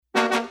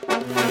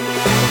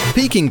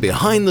Peeking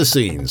behind the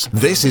scenes,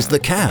 this is The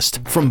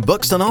Cast from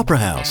Buxton Opera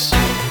House.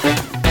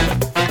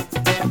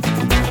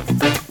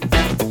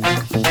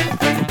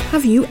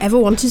 Have you ever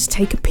wanted to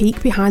take a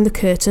peek behind the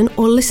curtain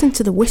or listen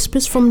to the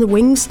whispers from the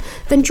wings?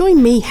 Then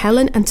join me,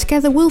 Helen, and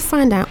together we'll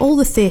find out all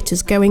the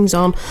theatre's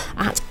goings-on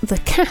at The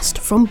Cast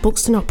from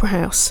Buxton Opera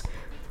House.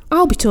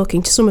 I'll be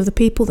talking to some of the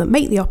people that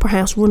make the Opera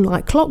House run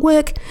like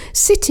clockwork,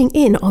 sitting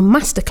in on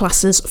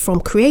masterclasses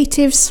from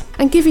creatives,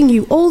 and giving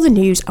you all the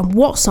news and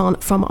what's on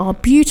from our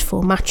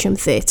beautiful Matcham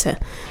Theatre.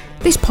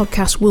 This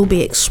podcast will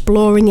be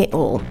exploring it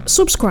all.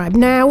 Subscribe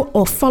now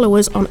or follow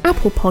us on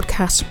Apple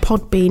Podcasts,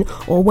 Podbean,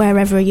 or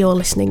wherever you're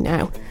listening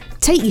now.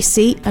 Take your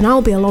seat and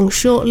I'll be along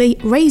shortly,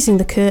 raising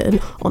the curtain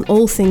on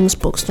all things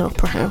Buxton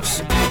Opera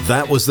House.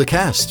 That was The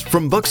Cast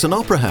from Buxton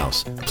Opera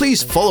House.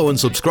 Please follow and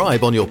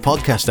subscribe on your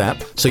podcast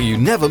app so you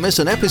never miss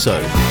an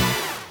episode.